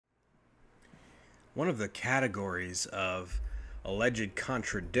One of the categories of alleged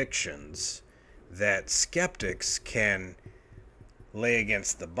contradictions that skeptics can lay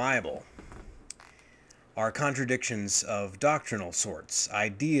against the Bible are contradictions of doctrinal sorts,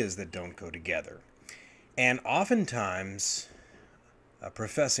 ideas that don't go together. And oftentimes,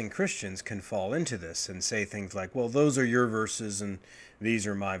 professing Christians can fall into this and say things like, well, those are your verses and these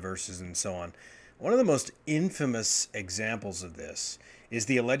are my verses, and so on. One of the most infamous examples of this is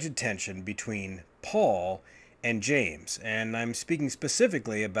the alleged tension between Paul and James. And I'm speaking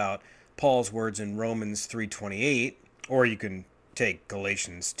specifically about Paul's words in Romans 3:28, or you can take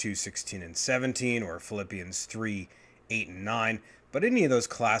Galatians 2:16 and 17, or Philippians 3:8 and 9, but any of those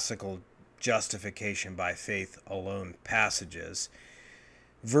classical justification by faith alone passages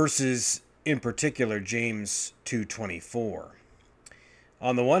versus in particular James 2:24.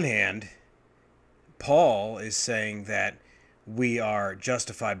 On the one hand, Paul is saying that we are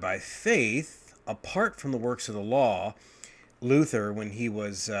justified by faith apart from the works of the law. Luther, when he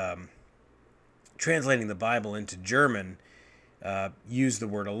was translating the Bible into German, used the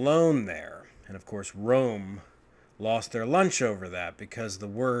word alone there. And of course, Rome lost their lunch over that because the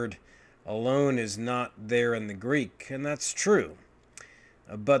word alone is not there in the Greek, and that's true.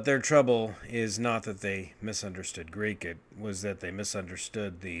 But their trouble is not that they misunderstood Greek, it was that they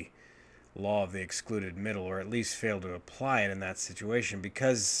misunderstood the law of the excluded middle, or at least failed to apply it in that situation.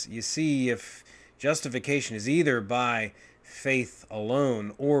 Because, you see, if justification is either by faith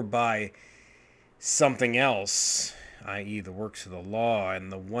alone or by something else, i.e., the works of the law,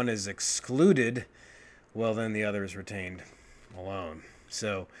 and the one is excluded, well, then the other is retained alone.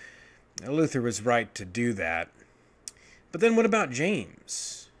 So, Luther was right to do that. But then what about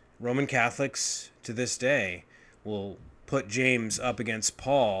James? Roman Catholics to this day will put James up against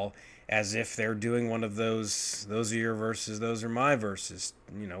Paul as if they're doing one of those are your verses, those are my verses,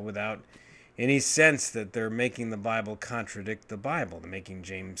 without any sense that they're making the Bible contradict the Bible. They're making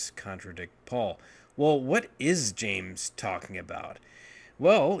James contradict Paul. Well, what is James talking about?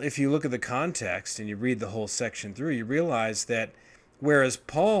 Well, if you look at the context and you read the whole section through, you realize that whereas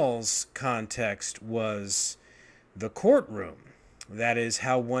Paul's context was the courtroom, that is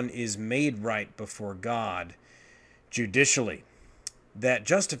how one is made right before God judicially, that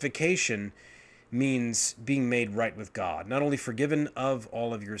justification means being made right with God, not only forgiven of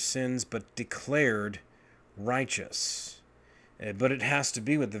all of your sins, but declared righteous. But it has to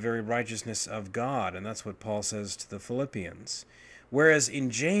be with the very righteousness of God, and that's what Paul says to the Philippians. Whereas in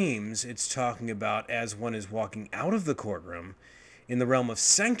James, it's talking about as one is walking out of the courtroom in the realm of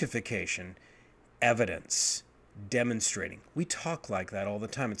sanctification, evidence, demonstrating. We talk like that all the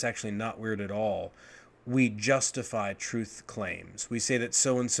time. It's actually not weird at all. We justify truth claims. We say that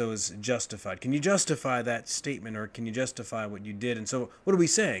so-and-so is justified. Can you justify that statement, or can you justify what you did? And so what are we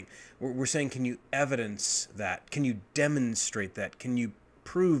saying? We're saying, can you evidence that? Can you demonstrate that? Can you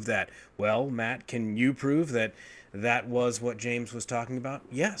prove that? Well, Matt, can you prove that that was what James was talking about?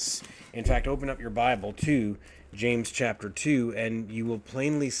 Yes. In fact, open up your Bible to James chapter 2, and you will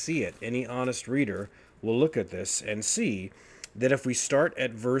plainly see it. Any honest reader will look at this and see that if we start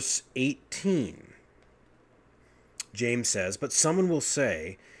at verse 18, James says, "But someone will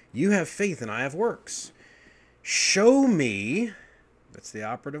say, 'You have faith and I have works. Show me,'" that's the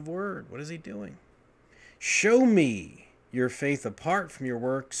operative word. What is he doing? "Show me your faith apart from your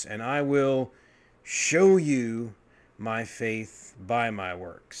works, and I will show you my faith by my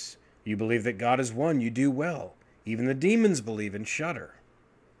works. You believe that God is one, you do well. Even the demons believe and shudder.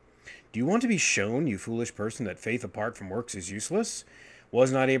 Do you want to be shown, you foolish person, that faith apart from works is useless? Was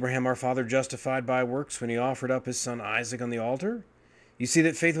not Abraham our father justified by works when he offered up his son Isaac on the altar? You see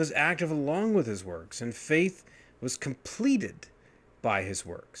that faith was active along with his works, and faith was completed by his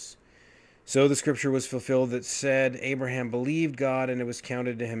works. So the scripture was fulfilled that said, Abraham believed God, and it was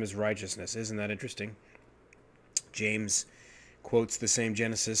counted to him as righteousness." Isn't that interesting? James quotes the same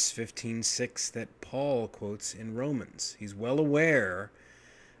Genesis 15:6 that Paul quotes in Romans. He's well aware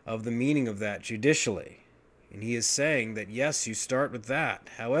of the meaning of that judicially. And he is saying that, yes, you start with that.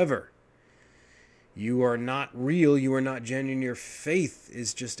 However, you are not real, you are not genuine. Your faith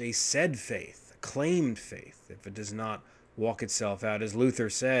is just a said faith, a claimed faith, if it does not walk itself out. As Luther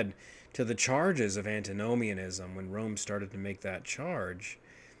said to the charges of antinomianism when Rome started to make that charge,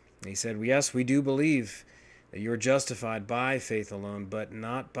 he said, yes, we do believe that you're justified by faith alone, but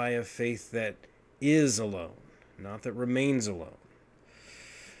not by a faith that is alone, not that remains alone.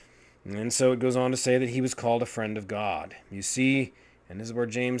 And so it goes on to say that he was called a friend of God. You see, and this is where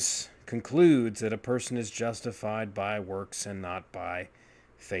James concludes, that a person is justified by works and not by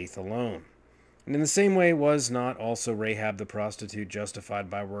faith alone. And in the same way, was not also Rahab the prostitute justified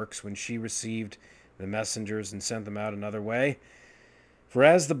by works when she received the messengers and sent them out another way. For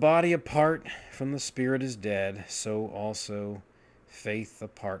as the body apart from the spirit is dead, so also faith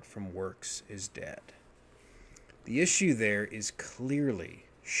apart from works is dead. The issue there is clearly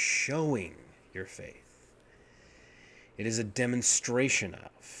showing your faith. It is a demonstration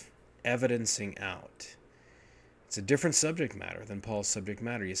of, evidencing out. It's a different subject matter than Paul's subject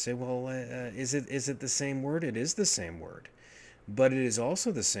matter. You say, well, is it the same word? It is the same word. But it is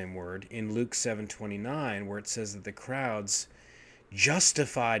also the same word in Luke 7:29, where it says that the crowds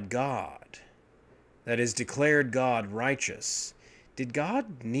justified God, that is, declared God righteous. Did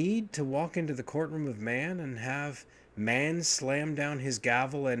God need to walk into the courtroom of man and have man slam down his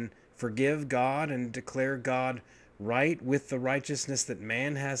gavel and forgive God and declare God right with the righteousness that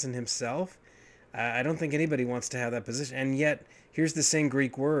man has in himself? I don't think anybody wants to have that position. And yet, here's the same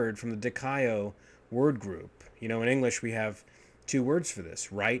Greek word from the dikaio word group. You know, in English we have two words for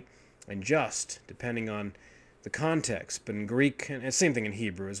this, right and just, depending on the context. But in Greek, and the same thing in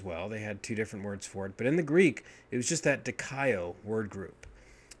Hebrew as well, they had two different words for it. But in the Greek, it was just that dikaio word group.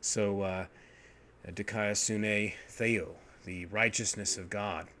 So, dikaiosune theo, the righteousness of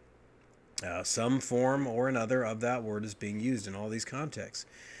God. Some form or another of that word is being used in all these contexts.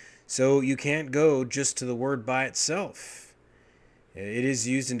 So you can't go just to the word by itself. It is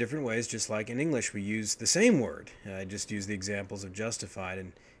used in different ways, just like in English we use the same word. I just use the examples of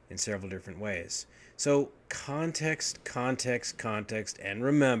justified in several different ways. So context, context, context, and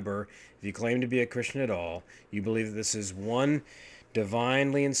remember, if you claim to be a Christian at all, you believe that this is one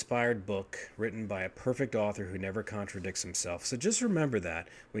divinely inspired book written by a perfect author who never contradicts himself. So just remember that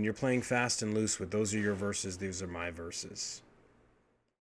when you're playing fast and loose with those are your verses, these are my verses.